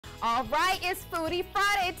All right, it's Foodie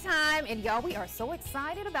Friday time, and y'all, we are so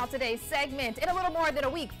excited about today's segment. In a little more than a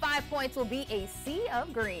week, 5 Points will be a sea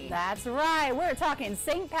of green. That's right. We're talking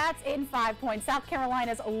St. Pat's in 5 Points, South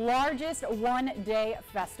Carolina's largest one-day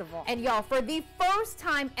festival. And y'all, for the first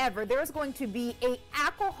time ever, there's going to be a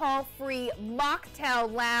alcohol-free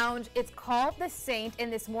Mocktail Lounge. It's called The Saint,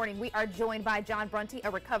 and this morning we are joined by John Brunty,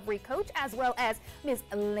 a recovery coach, as well as Miss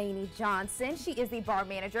Lainey Johnson. She is the bar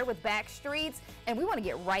manager with Backstreets, and we want to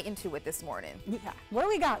get right into it this morning. Yeah. What do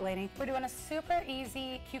we got, Lainey? We're doing a super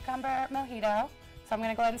easy cucumber mojito. So I'm going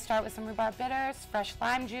to go ahead and start with some rhubarb bitters, fresh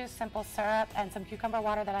lime juice, simple syrup, and some cucumber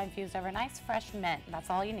water that I infused over nice fresh mint. That's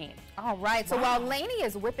all you need. All right, so while Lainey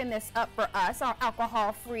is whipping this up for us, our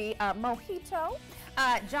alcohol-free mojito,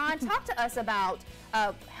 John, talk to us about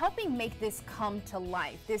helping make this come to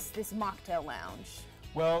life, this Mocktail Lounge.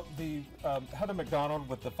 Well, the Heather McDonald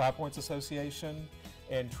with the 5 Points Association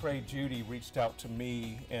and Trey Judy reached out to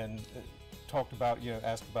me and talked about,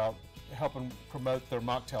 asked about helping promote their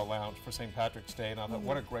Mocktail Lounge for St. Patrick's Day, and I thought,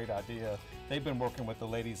 what a great idea. They've been working with the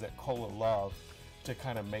ladies at Cola Love to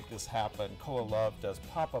kind of make this happen. Cola Love does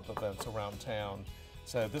pop-up events around town,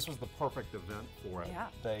 so this was the perfect event for it.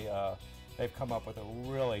 Yeah. They've come up with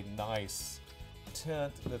a really nice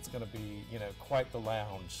tent that's going to be, quite the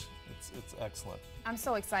lounge. It's excellent. I'm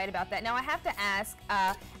so excited about that. Now I have to ask,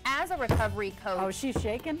 as a recovery coach. Oh, she's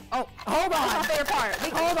shaking? Oh, hold on. That's my favorite part.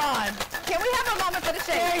 Hold on. Can we have a moment for the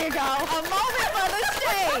shade? There you go. A moment for the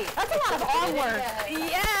shade. That's a lot of arm work.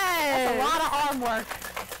 Yes. That's a lot of arm work.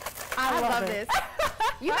 I love this.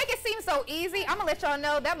 You make it seem so easy. I'm gonna let y'all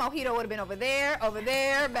know that mojito would have been over there,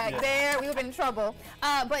 back there. We would have been in trouble.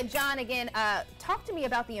 But John, again, talk to me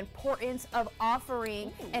about the importance of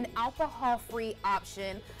offering an alcohol-free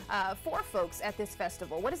option for folks at this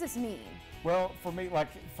festival. What does this mean? Well, for me,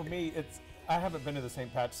 I haven't been to the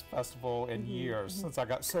St. Pat's Festival in years, since I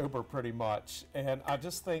got sober pretty much. And I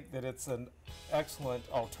just think that it's an excellent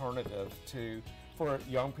alternative for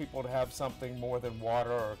young people to have something more than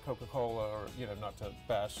water or Coca-Cola or, not to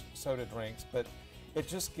bash soda drinks, but it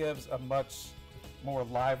just gives a much more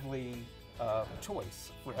lively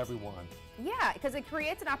choice for everyone. Yeah, because it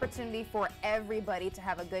creates an opportunity for everybody to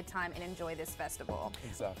have a good time and enjoy this festival.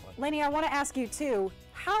 Exactly. Lainey, I want to ask you too,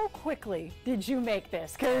 how quickly did you make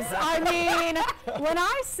this? Because I mean, when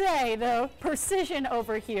I say the precision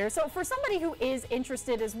over here, so for somebody who is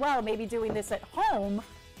interested as well, maybe doing this at home,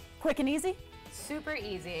 quick and easy? Super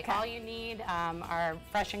easy. All you need are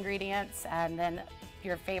fresh ingredients, and then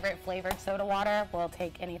your favorite flavored soda water will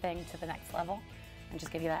take anything to the next level and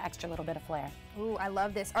just give you that extra little bit of flair. Ooh, I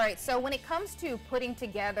love this. All right, so when it comes to putting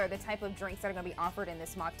together the type of drinks that are going to be offered in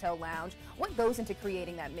this Mocktail Lounge, what goes into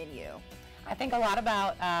creating that menu? I think a lot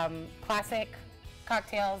about classic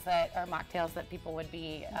cocktails or mocktails that people would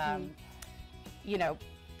be,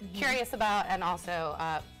 curious about and also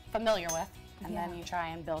familiar with. And then you try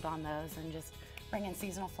and build on those and just bring in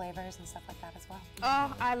seasonal flavors and stuff like that as well.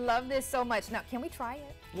 Oh, I love this so much. Now, can we try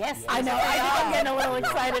it? Yes. I know. I'm getting a little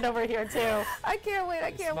excited over here too. I can't wait.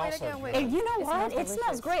 I can't wait. And you know what? It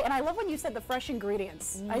smells great. And I love when you said the fresh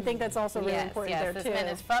ingredients. I think that's also really important there this too. mint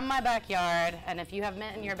is from my backyard, and if you have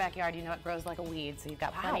mint in your backyard, you know it grows like a weed, so you've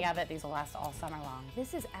got plenty of it. These will last all summer long.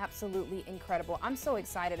 This is absolutely incredible. I'm so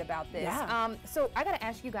excited about this. Yeah. So I got to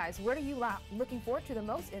ask you guys, what are you looking forward to the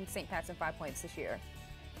most in St. Pat's and 5 Points this year?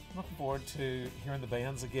 Looking forward to hearing the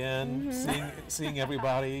bands again, seeing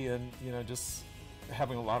everybody, and just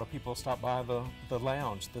having a lot of people stop by the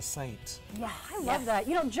lounge, the Saint. Yeah, I love that.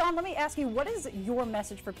 John, let me ask you, what is your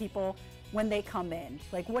message for people when they come in?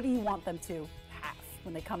 Like, what do you want them to have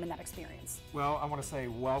when they come in that experience? Well, I want to say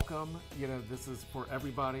welcome. This is for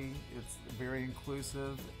everybody. It's very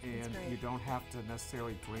inclusive, and you don't have to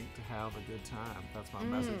necessarily drink to have a good time. That's my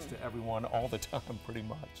message to everyone all the time, pretty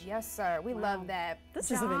much. Yes, sir. We love that. This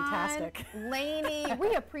John, is fantastic. Lainey,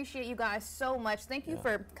 we appreciate you guys so much. Thank you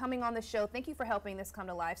for coming on the show. Thank you for helping this come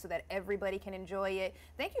to life so that everybody can enjoy it.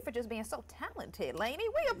 Thank you for just being so talented, Lainey.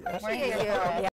 We appreciate you.